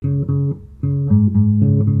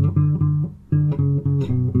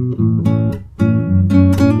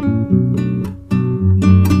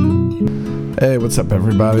what's up,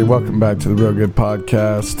 everybody? Welcome back to the Real Good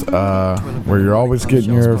Podcast, where you're always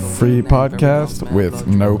getting your free podcast with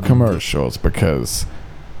no commercials because,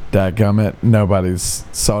 dadgummit, nobody's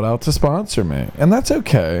sought out to sponsor me. And that's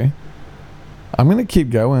okay. I'm going to keep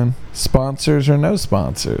going, sponsors or no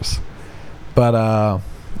sponsors. But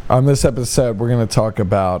on this episode, we're going to talk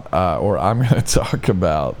about, I'm going to talk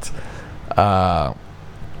about the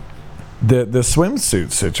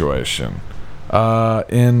swimsuit situation.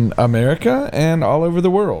 In America and all over the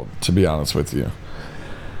world, to be honest with you.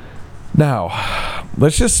 Now,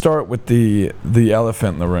 let's just start with the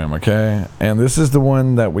elephant in the room, okay? And this is the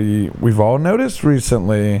one that we've all noticed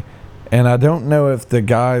recently, and I don't know if the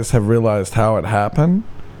guys have realized how it happened,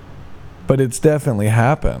 but it's definitely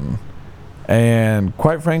happened. And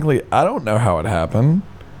quite frankly, I don't know how it happened.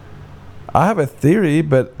 I have a theory,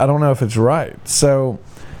 but I don't know if it's right. So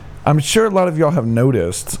I'm sure a lot of y'all have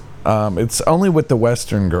noticed. It's only with the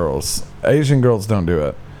Western girls. Asian girls don't do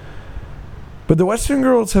it. But the Western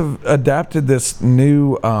girls have adapted this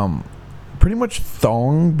new, pretty much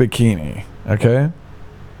thong bikini. Okay,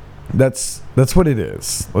 that's what it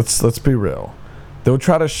is. Let's be real. They'll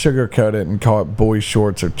try to sugarcoat it and call it boy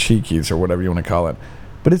shorts or cheekies or whatever you want to call it,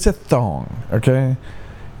 but it's a thong. Okay,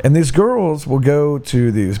 and these girls will go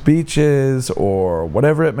to these beaches or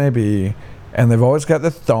whatever it may be, and they've always got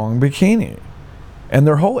the thong bikini. And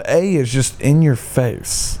their whole A is just in your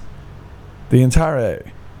face. The entire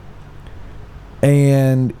A.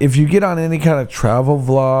 And if you get on any kind of travel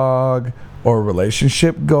vlog or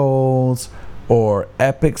relationship goals or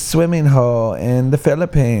epic swimming hole in the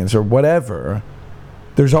Philippines or whatever,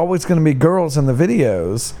 there's always going to be girls in the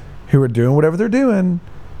videos who are doing whatever they're doing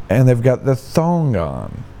and they've got the thong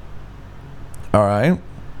on. All right?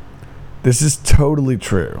 This is totally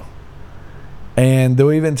true. And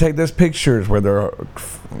they'll even take those pictures where they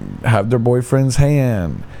have their boyfriend's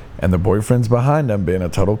hand and the boyfriend's behind them being a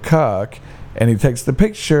total cuck, and he takes the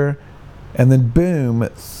picture and then boom,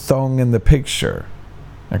 thong in the picture.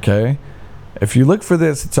 Okay? If you look for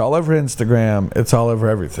this, it's all over Instagram, it's all over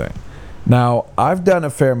everything. Now, I've done a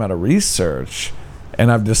fair amount of research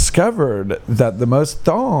and I've discovered that the most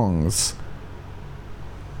thongs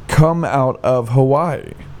come out of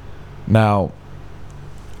Hawaii. Now,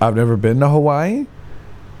 I've never been to Hawaii,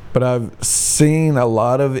 but I've seen a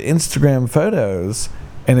lot of Instagram photos,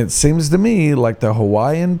 and it seems to me like the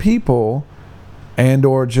Hawaiian people and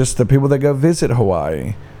or just the people that go visit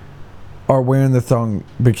Hawaii are wearing the thong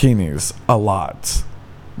bikinis a lot.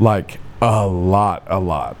 Like a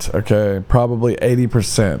lot, okay? Probably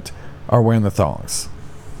 80% are wearing the thongs.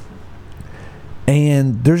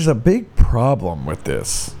 And there's a big problem with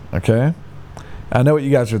this, okay? I know what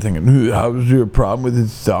you guys are thinking. How's your problem with the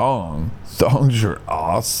thong? Thongs are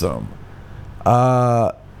awesome.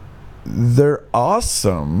 They're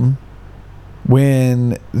awesome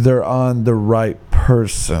when they're on the right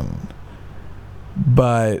person.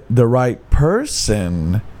 But the right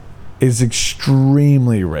person is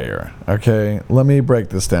extremely rare. Okay? Let me break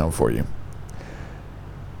this down for you.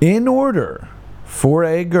 In order for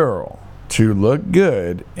a girl to look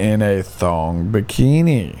good in a thong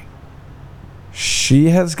bikini,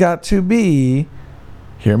 she has got to be,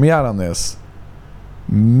 hear me out on this,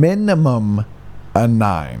 minimum a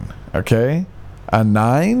 9, okay? A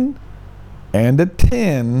 9 and a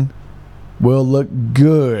 10 will look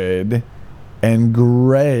good and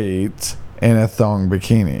great in a thong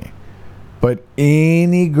bikini. But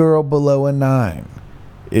any girl below a 9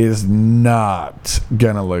 is not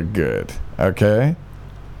gonna look good, okay?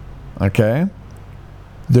 Okay?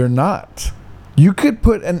 They're not. You could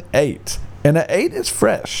put an 8. And an 8 is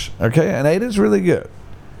fresh, okay? An 8 is really good.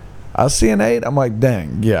 I see an 8, I'm like,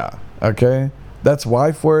 dang, yeah, okay? That's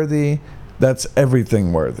wife worthy. That's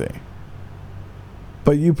everything worthy.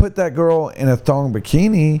 But you put that girl in a thong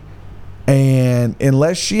bikini, and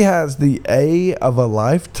unless she has the A of a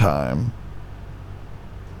lifetime,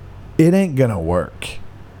 it ain't gonna work.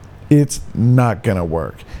 It's not gonna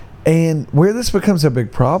work. And where this becomes a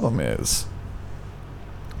big problem is,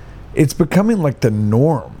 it's becoming like the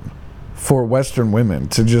norm for Western women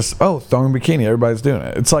to just, thong bikini, everybody's doing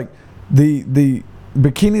it. It's like the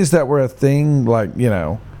bikinis that were a thing, like,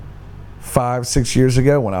 5-6 years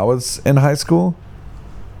ago when I was in high school.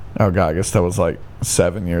 Oh god, I guess that was like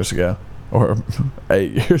 7 years ago or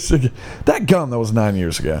 8 years ago. That was 9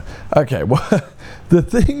 years ago. Okay, well, the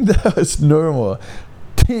thing that was normal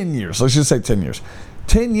 10 years, let's just say 10 years.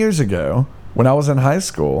 10 years ago when I was in high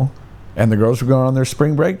school and the girls were going on their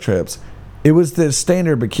spring break trips, it was the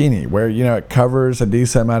standard bikini where, it covers a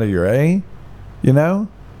decent amount of your A,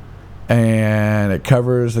 and it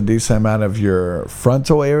covers a decent amount of your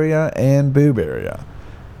frontal area and boob area.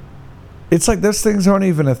 It's like those things aren't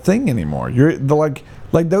even a thing anymore. Like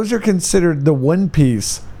those are considered the one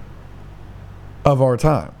piece of our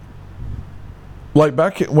time. Like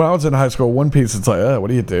back when I was in high school, one piece, it's like, what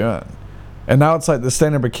are you doing? And now it's like the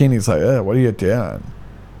standard bikini is like, what are you doing?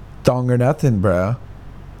 Thong or nothing, bro.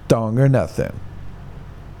 Thong or nothing.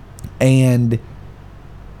 And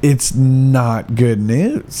it's not good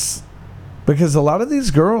news. Because a lot of these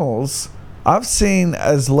girls, I've seen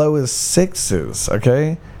as low as 6s,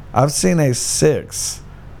 okay? I've seen a 6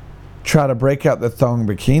 try to break out the thong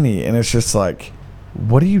bikini, and it's just like,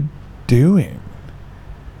 what are you doing?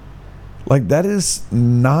 Like, that is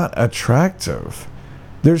not attractive.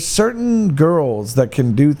 There's certain girls that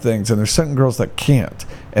can do things, and there's certain girls that can't.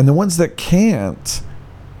 And the ones that can't,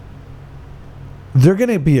 they're going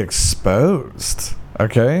to be exposed,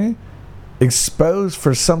 okay? Exposed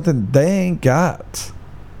for something they ain't got.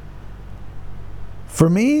 For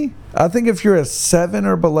me, I think if you're a 7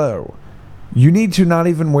 or below, you need to not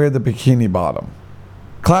even wear the bikini bottom.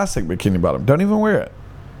 Classic bikini bottom. Don't even wear it.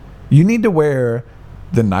 You need to wear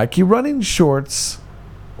the Nike running shorts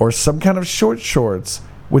or some kind of short shorts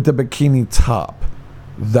with the bikini top.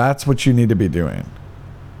 That's what you need to be doing.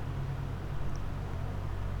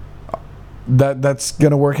 That's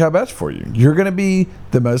going to work out best for you. You're going to be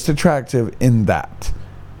the most attractive in that.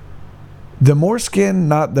 The more skin,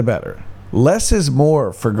 not the better. Less is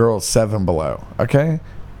more for girls 7 below, okay?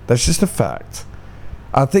 That's just a fact.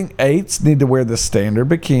 I think 8s need to wear the standard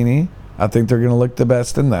bikini. I think they're going to look the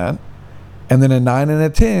best in that. And then a 9 and a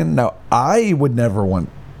 10. Now, I would never want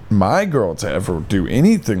my girl to ever do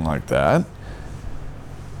anything like that.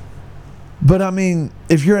 But, I mean,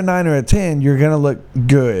 if you're a 9 or a 10, you're going to look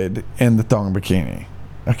good in the thong bikini,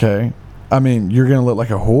 okay? I mean, you're going to look like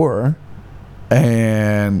a whore,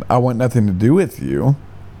 and I want nothing to do with you.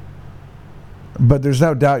 But there's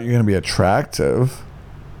no doubt you're going to be attractive.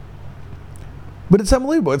 But it's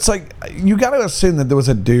unbelievable. It's like, you got to assume that there was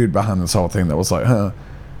a dude behind this whole thing that was like,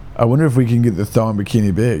 I wonder if we can get the thong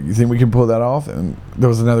bikini big. You think we can pull that off? And there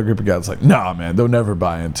was another group of guys like, nah, man, they'll never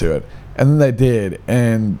buy into it. And then they did.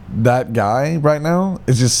 And that guy right now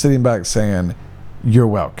is just sitting back saying, you're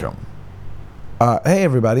welcome. Hey,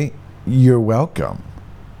 everybody, you're welcome.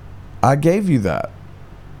 I gave you that.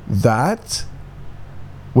 That,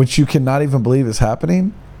 which you cannot even believe is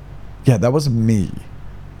happening, yeah, that was me.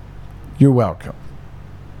 You're welcome.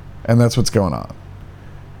 And that's what's going on.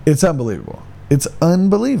 It's unbelievable. It's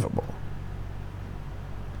unbelievable.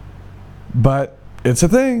 But it's a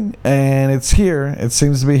thing, and it's here. It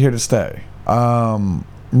seems to be here to stay. Now,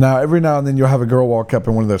 every now and then you'll have a girl walk up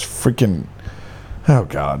in one of those freaking, oh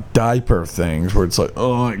God, diaper things where it's like,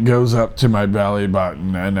 oh, it goes up to my belly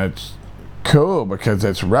button, and it's cool because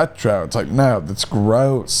it's retro. It's like, no, that's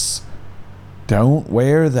gross. Don't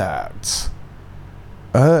wear that.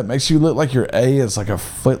 It makes you look like your A is like a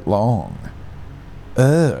foot long.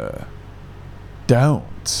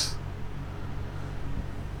 Don't.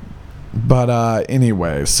 But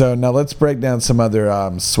anyway, so now let's break down some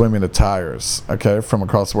other swimming attires, okay, from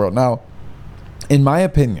across the world. Now, in my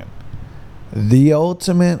opinion, the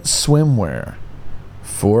ultimate swimwear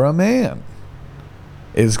for a man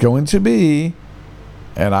is going to be,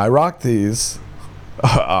 and I rock these,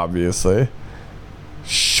 obviously,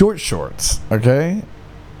 short shorts, okay?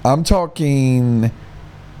 I'm talking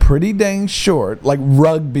pretty dang short, like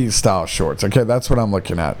rugby style shorts, okay? That's what I'm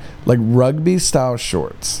looking at. Like rugby style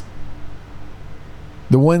shorts.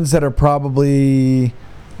 The ones that are probably,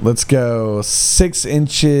 let's go, 6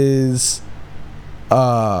 inches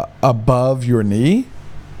above your knee.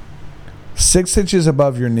 6 inches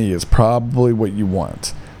above your knee is probably what you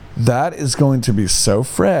want. That is going to be so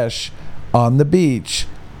fresh on the beach.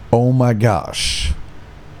 Oh my gosh.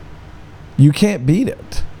 You can't beat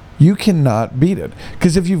it. You cannot beat it.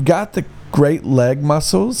 Because if you've got the great leg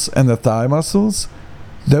muscles and the thigh muscles,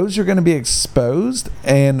 those are going to be exposed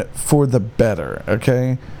and for the better,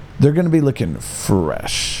 okay? They're going to be looking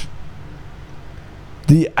fresh.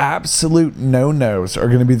 The absolute no-nos are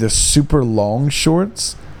going to be the super long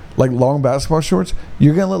shorts, like long basketball shorts.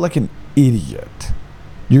 You're going to look like an idiot.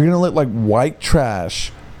 You're going to look like white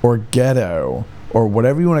trash or ghetto or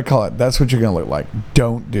whatever you want to call it. That's what you're going to look like.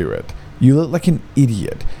 Don't do it. You look like an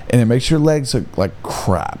idiot, and it makes your legs look like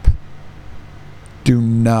crap. Do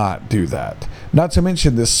not do that. Not to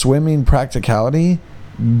mention the swimming practicality,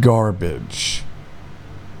 garbage.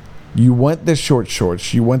 You want the short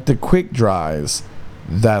shorts. You want the quick dries.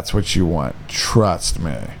 That's what you want. Trust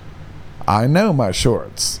me. I know my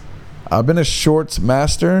shorts. I've been a shorts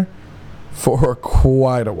master for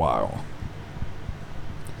quite a while.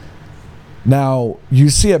 Now, you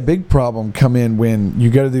see a big problem come in when you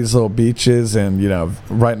go to these little beaches, and, you know,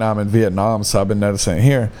 right now I'm in Vietnam, so I've been noticing it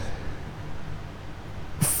here.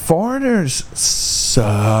 Foreigners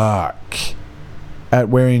suck at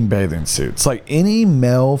wearing bathing suits. Like, any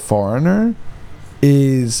male foreigner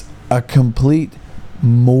is a complete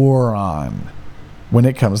moron when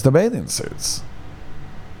it comes to bathing suits.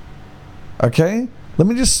 Okay? Let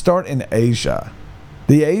me just start in Asia.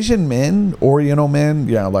 The Asian men, Oriental men,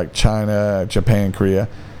 you know, like China, Japan, Korea,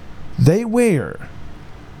 they wear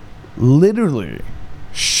literally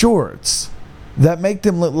shorts that make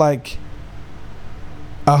them look like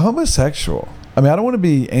a homosexual. I mean, I don't want to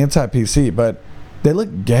be anti-PC, but they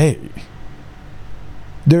look gay.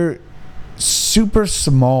 They're super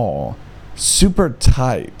small, super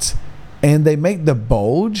tight, and they make the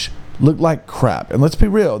bulge look like crap. And let's be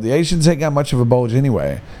real, the Asians ain't got much of a bulge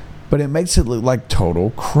anyway, but it makes it look like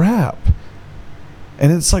total crap.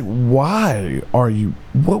 And it's like, why are you,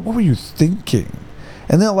 what were you thinking?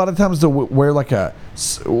 And then a lot of times they'll wear like the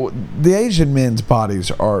Asian men's bodies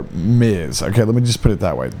are Ms. Okay, let me just put it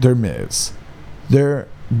that way. They're Ms. They're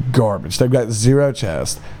garbage. They've got zero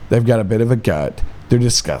chest. They've got a bit of a gut. They're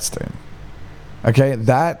disgusting. Okay,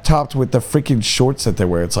 that topped with the freaking shorts that they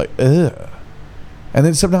wear, it's like, ugh. And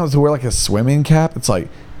then sometimes they wear like a swimming cap. It's like,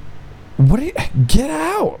 get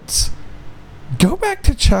out. Go back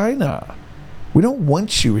to China. We don't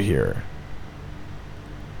want you here.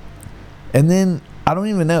 And then, I don't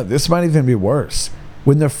even know, this might even be worse.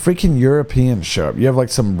 When the freaking Europeans show up, you have like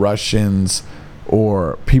some Russians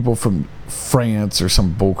or people from France or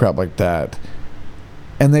some bullcrap like that,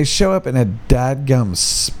 and they show up in a dadgum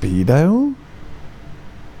Speedo?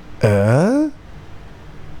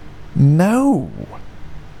 No.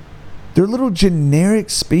 They're little generic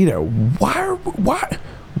Speedo.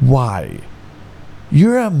 Why?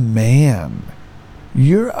 You're a man.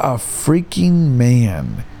 You're a freaking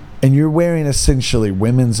man. And you're wearing essentially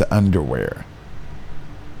women's underwear.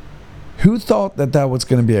 Who thought that was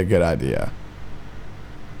going to be a good idea?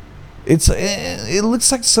 It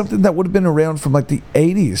looks like something that would have been around from like the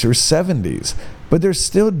 80s or 70s. But they're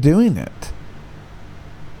still doing it.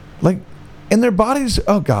 Like, and their bodies,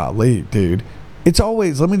 oh golly, dude. It's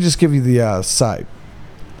always, let me just give you the site.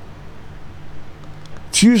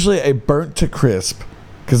 It's usually a burnt to crisp,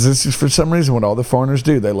 because this is for some reason what all the foreigners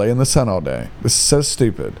do. They lay in the sun all day. This is so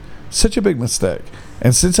stupid. Such a big mistake.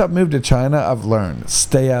 And since I've moved to China, I've learned,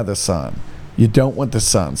 stay out of the sun. You don't want the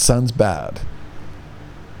sun. Sun's bad.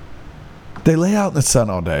 They lay out in the sun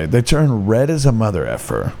all day. They turn red as a mother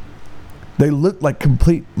effer. They look like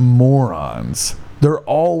complete morons. They're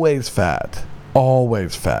always fat.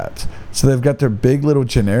 Always fat. So they've got their big little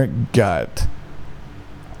generic gut,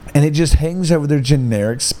 and it just hangs over their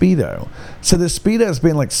generic Speedo. So the Speedo is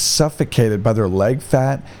being like suffocated by their leg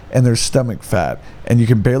fat and their stomach fat, and you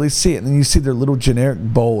can barely see it. And then you see their little generic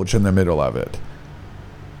bulge in the middle of it.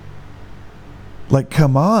 Like,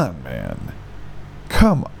 come on, man.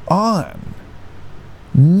 Come on.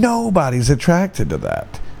 Nobody's attracted to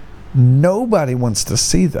that. Nobody wants to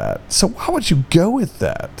see that. So why would you go with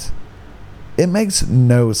that? It makes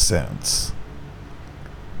no sense.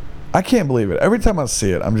 I can't believe it. Every time I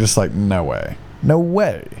see it, I'm just like, no way. No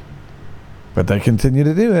way. But they continue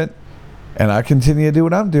to do it. And I continue to do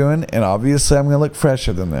what I'm doing. And obviously, I'm going to look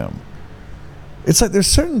fresher than them. It's like there's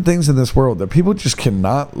certain things in this world that people just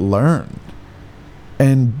cannot learn.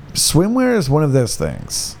 And swimwear is one of those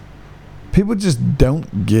things. People just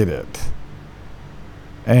don't get it.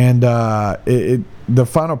 And the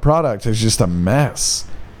final product is just a mess.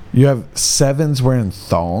 You have sevens wearing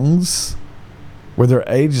thongs where their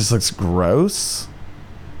age just looks gross.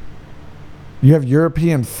 You have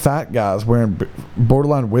European fat guys wearing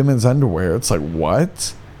borderline women's underwear. It's like,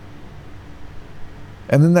 what?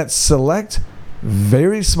 And then that select,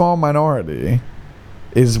 very small minority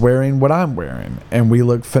is wearing what I'm wearing. And we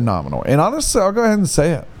look phenomenal. And honestly, I'll go ahead and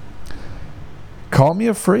say it. Call me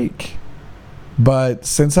a freak. But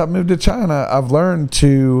since I've moved to China, I've learned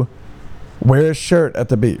to wear a shirt at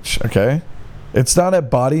the beach, okay? It's not a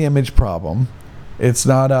body image problem. It's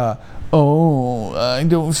not a, oh, I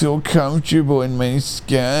don't feel comfortable in my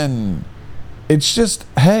skin. It's just,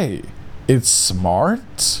 hey, it's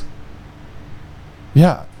smart.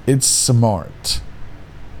 Yeah, it's smart.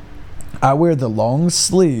 I wear the long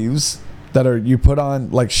sleeves that are, you put on,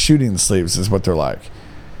 like shooting sleeves is what they're like.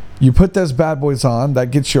 You put those bad boys on, that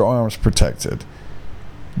gets your arms protected.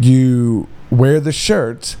 You wear the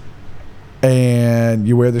shirt and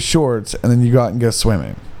you wear the shorts, and then you go out and go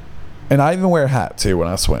swimming. And I even wear a hat too when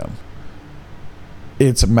I swim.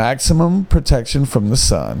 It's maximum protection from the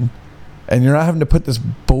sun, And you're not having to put this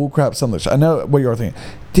bullcrap sun lotion. I know what you're thinking.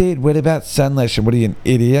 Dude, what about sun lotion? What are you, an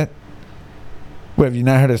idiot? What, have you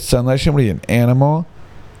not heard of sun lotion? What are you, an animal?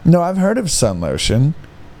 No, I've heard of sun lotion.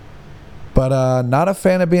 But not a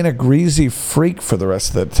fan of being a greasy freak for the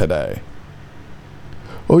rest of today.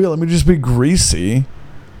 Oh, yeah, let me just be greasy.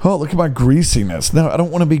 Oh, look at my greasiness. No, I don't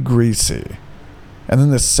want to be greasy. And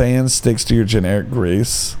then the sand sticks to your generic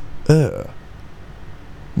grease. Ugh.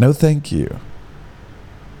 No, thank you.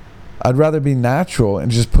 I'd rather be natural and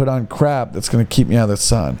just put on crap that's going to keep me out of the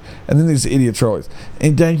sun. And then these idiots are always,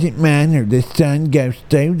 it doesn't matter. The sun goes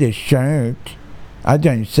through the shirt. I've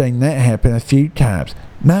done seen that happen a few times.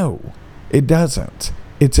 No, it doesn't.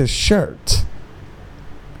 It's a shirt.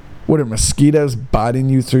 What, are mosquitoes biting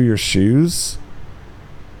you through your shoes?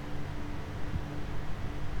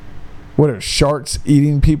 What, are sharks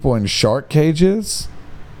eating people in shark cages?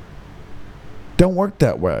 Don't work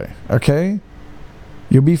that way, okay?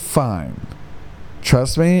 You'll be fine.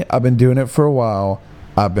 Trust me, I've been doing it for a while.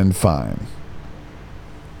 I've been fine.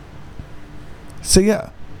 So yeah,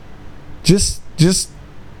 just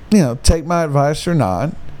take my advice or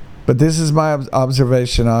not. But this is my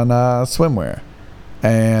observation on swimwear.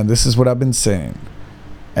 And this is what I've been seeing.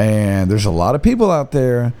 And there's a lot of people out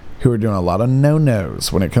there who are doing a lot of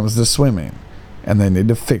no-nos when it comes to swimming. And they need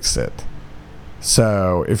to fix it.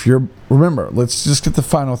 So remember, let's just get the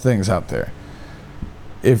final things out there.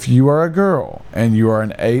 If you are a girl and you are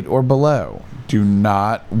an 8 or below, do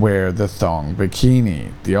not wear the thong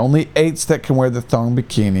bikini. The only 8s that can wear the thong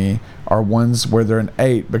bikini are ones where they're an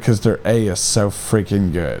 8 because their A is so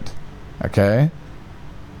freaking good. Okay?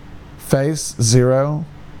 Face, 0.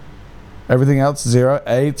 Everything else, 0.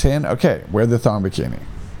 A, 10. Okay, wear the thong bikini.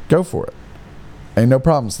 Go for it. Ain't no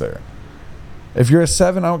problems there. If you're a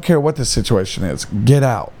 7, I don't care what the situation is. Get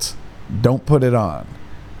out. Don't put it on.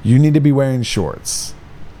 You need to be wearing shorts.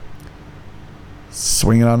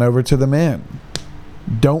 Swing it on over to the men.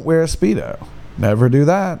 Don't wear a Speedo. Never do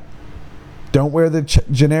that. Don't wear the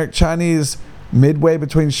generic Chinese midway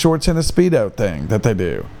between shorts and a Speedo thing that they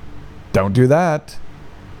do. Don't do that.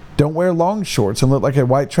 Don't wear long shorts and look like a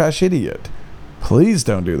white trash idiot. Please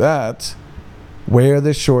don't do that. Wear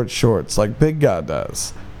the short shorts like Big God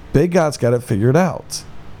does. Big God's got it figured out.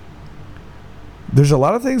 There's a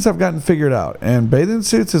lot of things I've gotten figured out, and bathing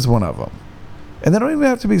suits is one of them. And they don't even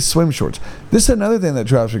have to be swim shorts. This is another thing that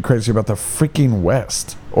drives me crazy about the freaking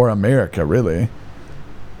West, or America, really.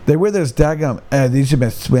 They wear those daggum, these are my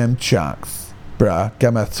swim trunks. Bruh,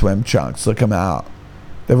 got my swim trunks, look them out.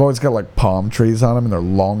 They've always got like palm trees on them, and they're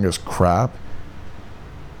long as crap.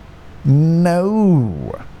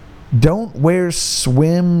 No. Don't wear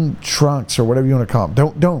swim trunks, or whatever you want to call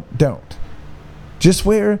them. Don't. Just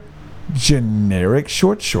wear generic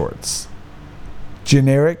short shorts.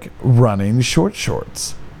 Generic running short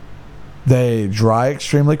shorts. They dry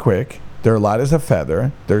extremely quick. They're light as a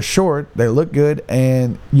feather. They're short. They look good.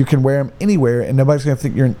 And you can wear them anywhere. And nobody's going to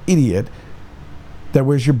think you're an idiot that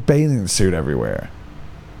wears your bathing suit everywhere.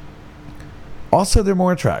 Also, they're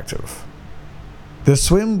more attractive. The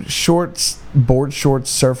swim shorts, board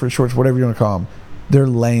shorts, surfer shorts, whatever you want to call them, they're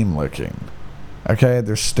lame looking. Okay?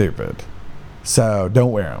 They're stupid. So,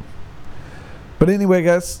 don't wear them. But anyway,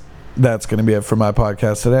 guys, that's going to be it for my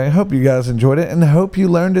podcast today. I hope you guys enjoyed it and hope you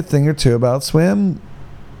learned a thing or two about swim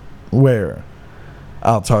wear.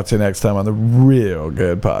 I'll talk to you next time on the Real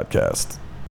Good Podcast.